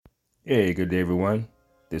Hey, good day, everyone.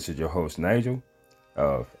 This is your host, Nigel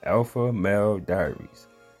of Alpha Male Diaries.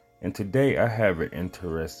 And today I have an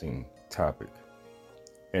interesting topic.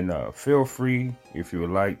 And feel free, if you would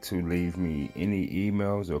like, to leave me any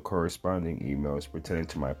emails or corresponding emails pertaining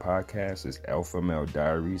to my podcast. It's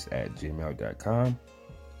alphamalediaries@gmail.com.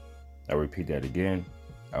 I'll repeat that again,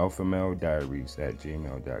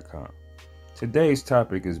 alphamalediaries@gmail.com. Today's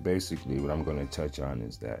topic is basically what I'm going to touch on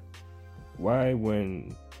is that why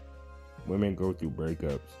when women go through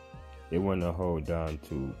breakups, they want to hold on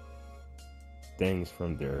to things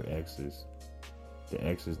from their exes, the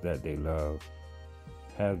exes that they love,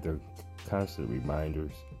 have their constant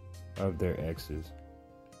reminders of their exes.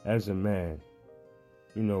 As a man,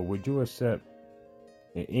 would you accept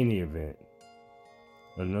in any event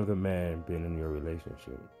another man being in your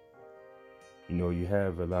relationship? You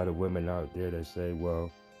have a lot of women out there that say,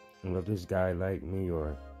 well, if this guy like me,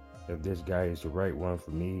 or if this guy is the right one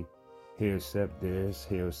for me, he'll accept this,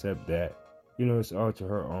 he'll accept that. It's all to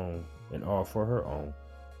her own and all for her own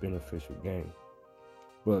beneficial gain.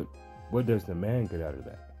 But what does the man get out of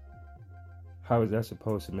that? How is that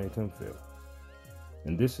supposed to make him feel?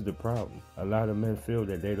 And this is the problem. A lot of men feel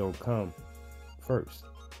that they don't come first,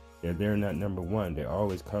 that they're not number one. They're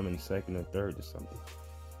always coming second or third to something.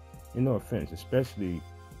 No offense, especially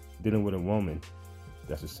dealing with a woman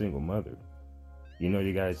that's a single mother.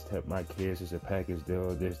 You guys tell my kids it's a package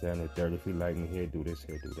deal, this, that, and the third. If you like me here, do this,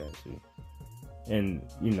 here, do that, see. And,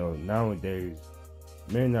 nowadays,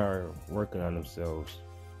 men are working on themselves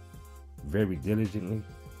very diligently,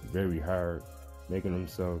 very hard, making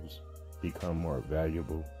themselves become more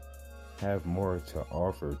valuable, have more to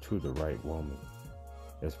offer to the right woman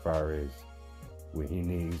as far as what he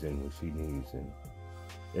needs and what she needs, and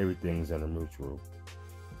everything's on a mutual,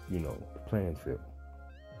 playing field.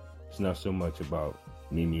 It's not so much about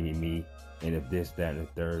me, and if this, that, and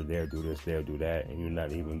the third, they'll do this, they'll do that, and you're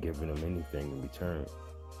not even giving them anything in return.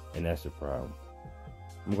 And that's the problem.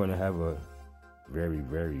 I'm going to have a very,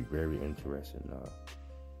 very, very interesting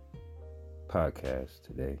podcast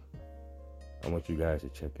today. I want you guys to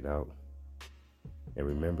check it out. And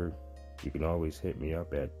remember, you can always hit me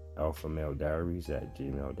up at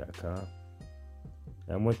alphamalediaries@gmail.com.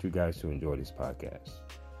 And I want you guys to enjoy this podcast.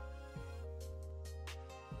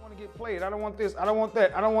 Get played. I don't want this. I don't want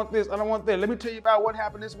that. I don't want this. I don't want that. Let me tell you about what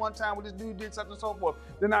happened this one time when this dude did such and so forth.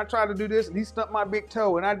 Then I tried to do this and he stumped my big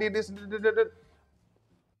toe and I did this.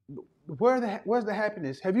 Where's the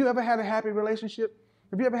happiness? Have you ever had a happy relationship?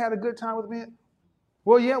 Have you ever had a good time with me?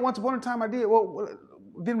 Well, yeah, once upon a time I did. Well,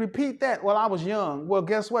 then repeat that. Well, I was young. Well,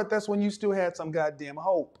 guess what? That's when you still had some goddamn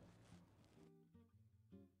hope.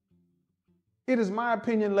 It is my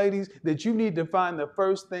opinion, ladies, that you need to find the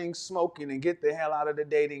first thing smoking and get the hell out of the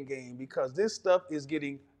dating game, because this stuff is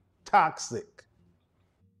getting toxic.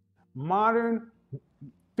 Modern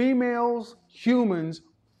females, humans,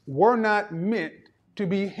 were not meant to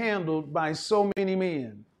be handled by so many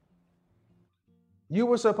men. You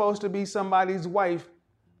were supposed to be somebody's wife.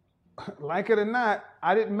 Like it or not,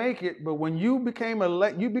 I didn't make it, but when you became a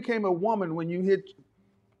woman when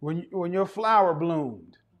your flower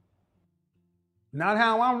bloomed. Not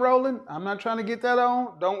how I'm rolling. I'm not trying to get that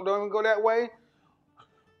on. Don't even go that way.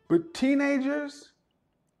 But teenagers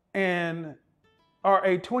are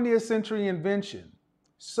a 20th century invention.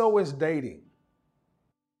 So is dating.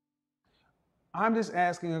 I'm just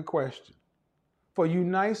asking a question. For you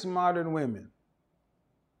nice modern women,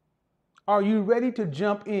 are you ready to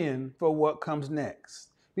jump in for what comes next?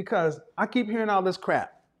 Because I keep hearing all this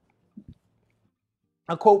crap.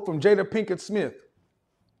 A quote from Jada Pinkett Smith.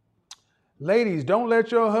 Ladies, don't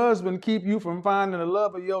let your husband keep you from finding the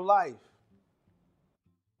love of your life.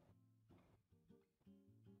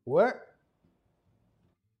 What?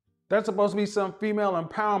 That's supposed to be some female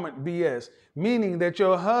empowerment BS, meaning that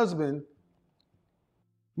your husband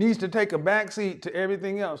needs to take a backseat to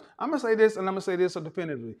everything else. I'm going to say this, and I'm going to say this so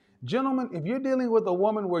definitively. Gentlemen, if you're dealing with a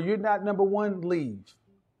woman where you're not number one, leave.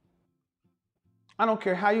 I don't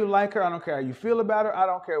care how you like her. I don't care how you feel about her. I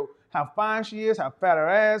don't care how fine she is, how fat her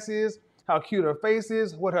ass is, how cute her face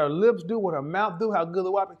is, what her lips do, what her mouth do, how good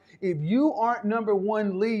the whopping. If you aren't number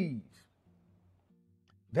one, leave.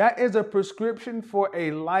 That is a prescription for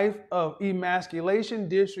a life of emasculation,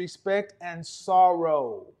 disrespect, and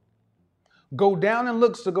sorrow. Go down in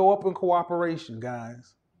looks to go up in cooperation,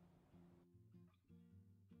 guys.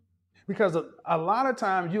 Because a lot of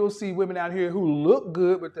times you'll see women out here who look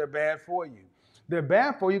good, but they're bad for you. They're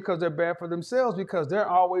bad for you because they're bad for themselves, because they're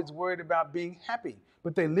always worried about being happy.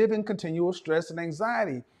 But they live in continual stress and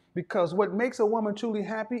anxiety, because what makes a woman truly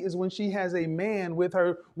happy is when she has a man with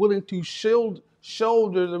her willing to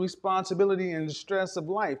shoulder the responsibility and the stress of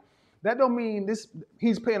life. That don't mean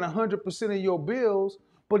he's paying 100% of your bills,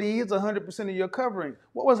 but he is 100% of your covering.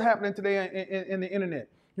 What was happening today in the internet?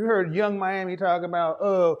 You heard Young Miami talk about,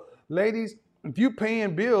 ladies, if you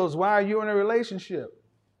paying bills, why are you in a relationship?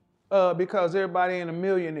 Because everybody ain't a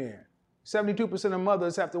millionaire. 72% of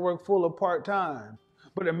mothers have to work full or part-time.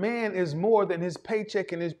 But a man is more than his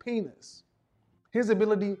paycheck and his penis. His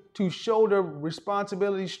ability to shoulder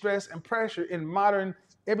responsibility, stress, and pressure in modern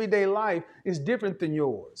everyday life is different than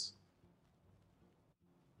yours.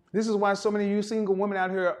 This is why so many of you single women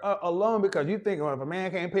out here are alone, because you think, well, if a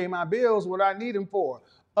man can't pay my bills, what do I need him for?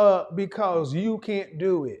 Because you can't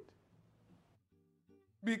do it.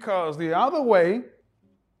 Because the other way,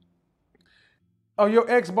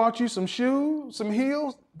 your ex bought you some shoes, some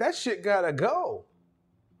heels, that shit gotta go.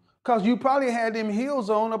 Because you probably had them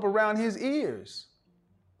heels on up around his ears.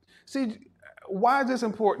 See, why is this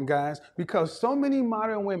important, guys? Because so many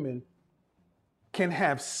modern women can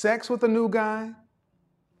have sex with a new guy,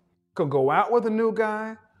 can go out with a new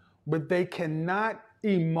guy, but they cannot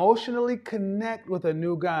emotionally connect with a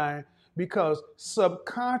new guy because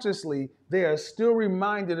subconsciously they are still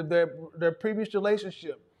reminded of their previous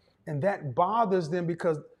relationship. And that bothers them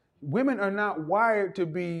because women are not wired to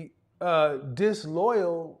be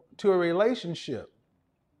disloyal to a relationship.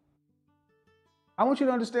 I want you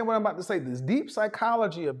to understand what I'm about to say, this deep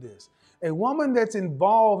psychology of this. A woman that's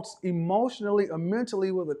involved emotionally or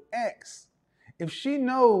mentally with an ex, if she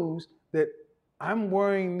knows that I'm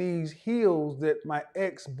wearing these heels that my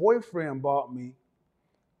ex-boyfriend bought me,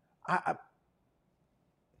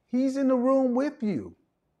 he's in the room with you.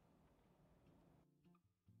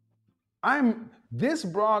 This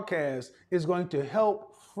broadcast is going to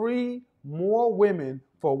help free more women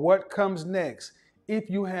for what comes next if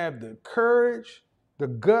you have the courage, the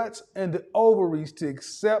guts, and the ovaries to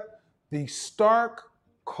accept the stark,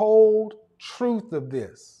 cold truth of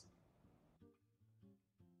this.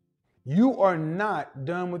 You are not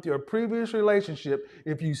done with your previous relationship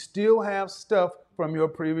if you still have stuff from your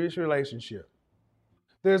previous relationship.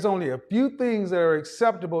 There's only a few things that are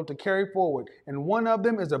acceptable to carry forward, and one of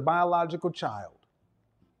them is a biological child.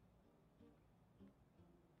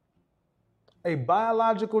 A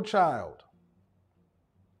biological child.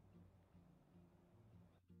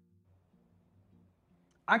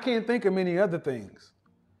 I can't think of many other things.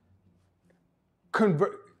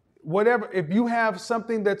 Whatever, if you have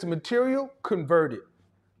something that's material, convert it.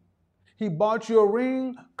 He bought you a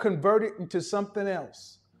ring, convert it into something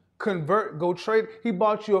else. Go trade.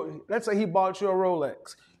 Let's say he bought you a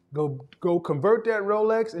Rolex. Go convert that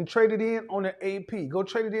Rolex and trade it in on an AP. Go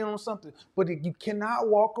trade it in on something. But you cannot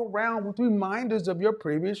walk around with reminders of your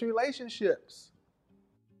previous relationships.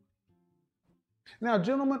 Now,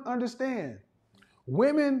 gentlemen, understand.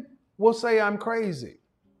 Women will say I'm crazy,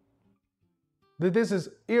 that this is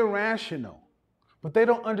irrational, but they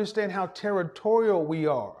don't understand how territorial we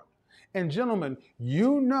are. And gentlemen,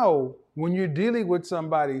 you know when you're dealing with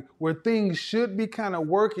somebody where things should be kind of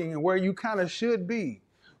working and where you kind of should be.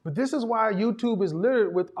 But this is why YouTube is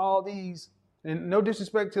littered with all these, and no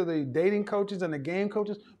disrespect to the dating coaches and the game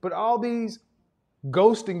coaches, but all these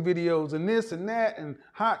ghosting videos and this and that and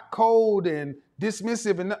hot, cold and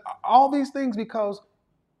dismissive and all these things, because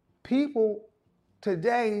people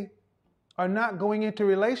today are not going into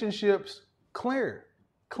relationships clear,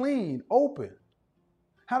 clean, open.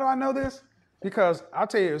 How do I know this? Because I'll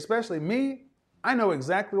tell you, especially me, I know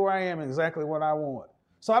exactly where I am and exactly what I want.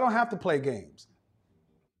 So I don't have to play games.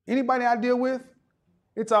 Anybody I deal with,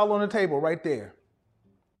 it's all on the table right there.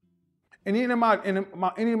 And any of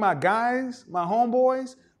my guys, my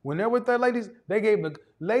homeboys, when they're with their ladies,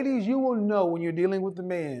 ladies, you will know when you're dealing with a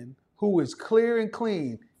man who is clear and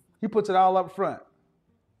clean. He puts it all up front.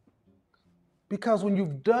 Because when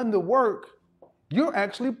you've done the work, you're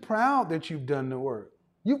actually proud that you've done the work.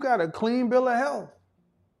 You've got a clean bill of health.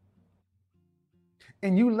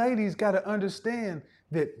 And you ladies got to understand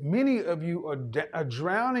that many of you are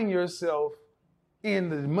drowning yourself in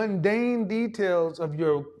the mundane details of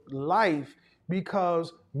your life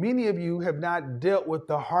because many of you have not dealt with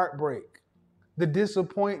the heartbreak, the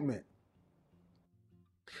disappointment,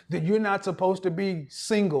 that you're not supposed to be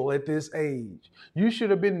single at this age. You should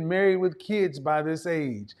have been married with kids by this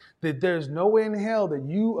age. That there's no way in hell that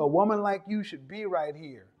a woman like you should be right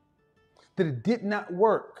here. That it did not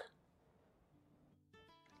work.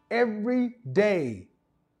 Every day,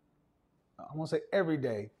 I won't say every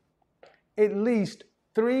day, at least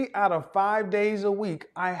 3 out of 5 days a week,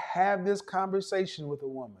 I have this conversation with a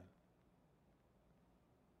woman.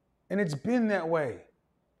 And it's been that way.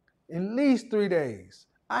 At least 3 days.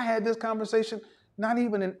 I had this conversation not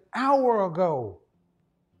even an hour ago.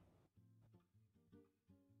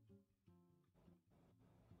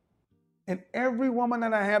 And every woman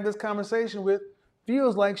that I have this conversation with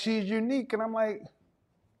feels like she's unique. And I'm like,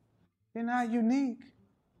 you're not unique.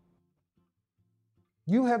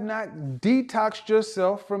 You have not detoxed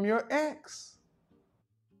yourself from your ex.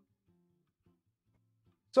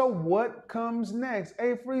 So what comes next?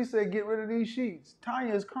 A Free said, get rid of these sheets.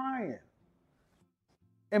 Tanya's crying.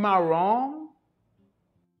 Am I wrong?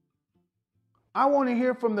 I want to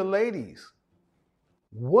hear from the ladies.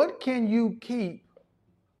 What can you keep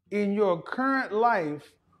in your current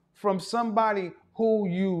life from somebody who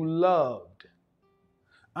you loved?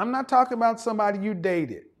 I'm not talking about somebody you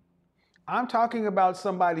dated. I'm talking about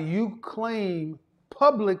somebody you claim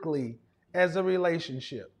publicly as a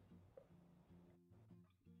relationship.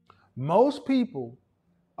 Most people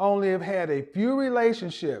only have had a few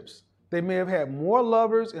relationships. They may have had more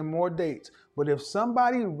lovers and more dates. But if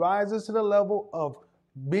somebody rises to the level of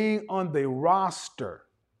being on the roster,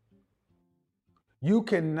 you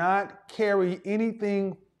cannot carry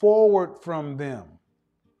anything forward from them.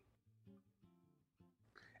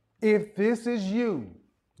 If this is you,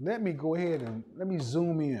 let me go ahead and let me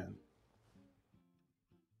zoom in.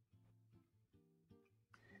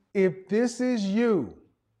 If this is you,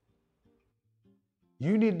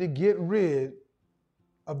 you need to get rid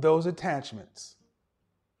of those attachments.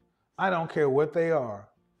 I don't care what they are.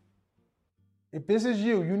 If this is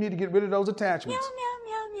you, you need to get rid of those attachments.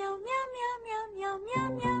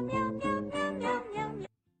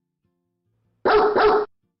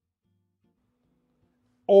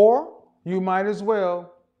 Or you might as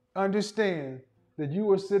well understand that you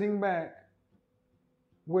are sitting back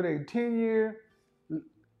with a 10-year,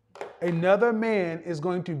 another man is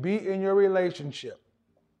going to be in your relationship.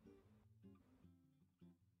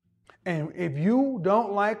 And if you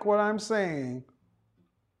don't like what I'm saying,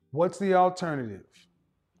 what's the alternative?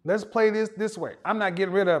 Let's play this way. I'm not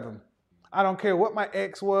getting rid of him. I don't care what my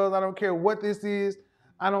ex was. I don't care what this is.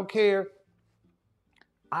 I don't care.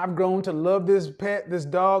 I've grown to love this pet, this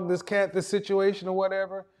dog, this cat, this situation or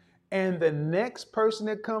whatever. And the next person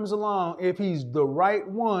that comes along, if he's the right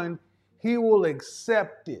one, he will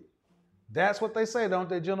accept it. That's what they say, don't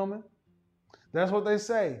they, gentlemen? That's what they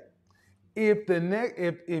say.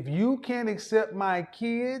 If you can't accept my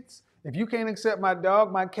kids, if you can't accept my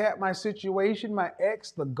dog, my cat, my situation, my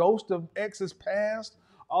ex, the ghost of ex's past,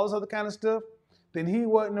 all this other kind of stuff, then he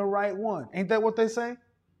wasn't the right one. Ain't that what they say?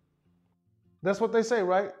 That's what they say,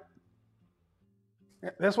 right?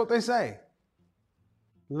 That's what they say.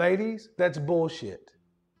 Ladies, that's bullshit.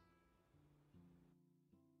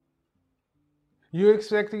 You're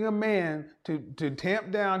expecting a man to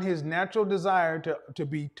tamp down his natural desire to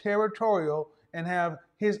be territorial and have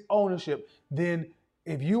his ownership. Then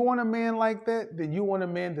if you want a man like that, then you want a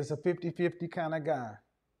man that's a 50-50 kind of guy.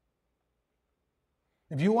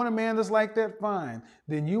 If you want a man that's like that, fine.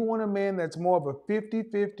 Then you want a man that's more of a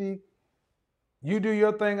 50-50. You do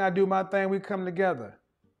your thing, I do my thing, we come together.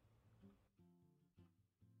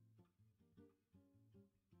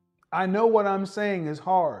 I know what I'm saying is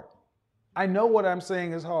hard. I know what I'm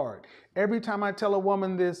saying is hard. Every time I tell a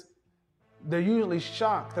woman this, they're usually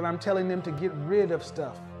shocked that I'm telling them to get rid of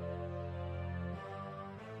stuff.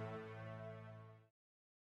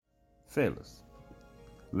 Fellas,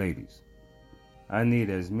 ladies, I need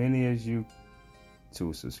as many as you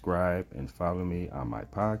to subscribe and follow me on my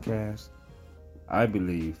podcast. I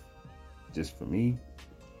believe, just for me,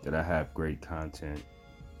 that I have great content,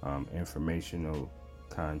 informational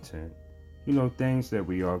content, things that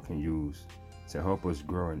we all can use to help us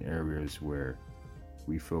grow in areas where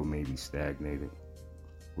we feel maybe stagnated,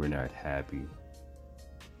 we're not happy.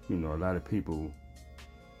 A lot of people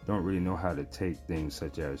don't really know how to take things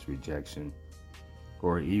such as rejection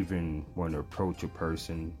or even want to approach a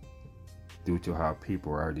person due to how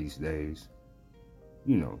people are these days.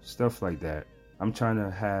 Stuff like that. I'm trying to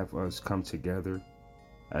have us come together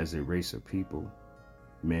as a race of people,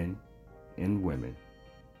 men and women,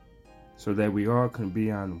 so that we all can be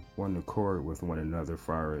on one accord with one another as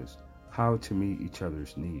far as how to meet each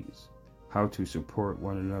other's needs, how to support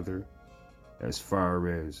one another as far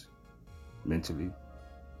as mentally,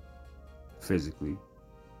 physically,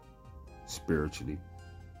 spiritually,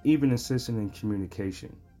 even assisting in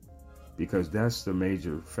communication, because that's the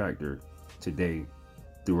major factor today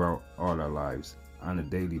throughout all our lives on a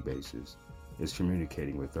daily basis, is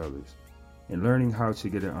communicating with others and learning how to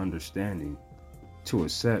get an understanding to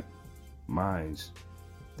accept minds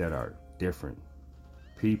that are different,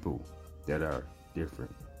 people that are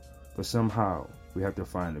different. But somehow we have to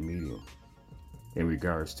find a medium in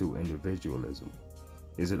regards to individualism.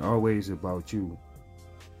 Is it always about you,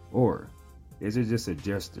 or is it just a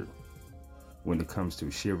gesture when it comes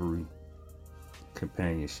to chivalry,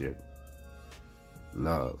 companionship,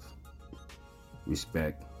 love,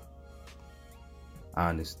 respect,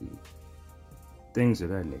 honesty, things of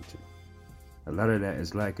that nature. A lot of that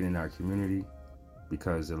is lacking in our community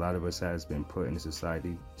because a lot of us has been put in a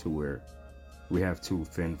society to where we have to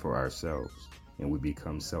fend for ourselves and we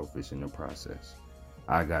become selfish in the process.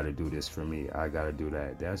 I gotta do this for me, I gotta do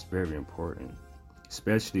that. That's very important,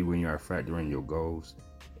 especially when you are factoring your goals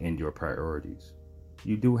and your priorities.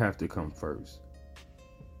 You do have to come first.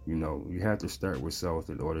 You have to start with self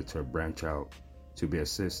in order to branch out to be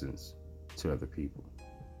assistance to other people.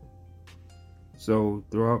 So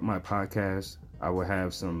throughout my podcast, I will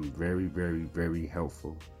have some very, very, very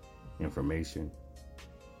helpful information.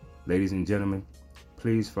 Ladies and gentlemen,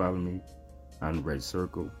 please follow me on Red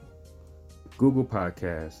Circle, Google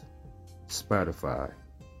Podcasts, Spotify,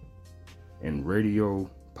 and Radio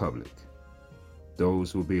Public.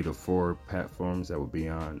 Those will be the 4 platforms that will be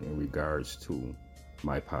on in regards to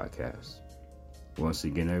my podcast. Once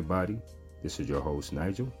again, everybody, this is your host,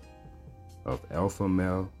 Nigel, of Alpha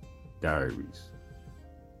Male Diaries.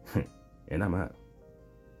 And I'm out.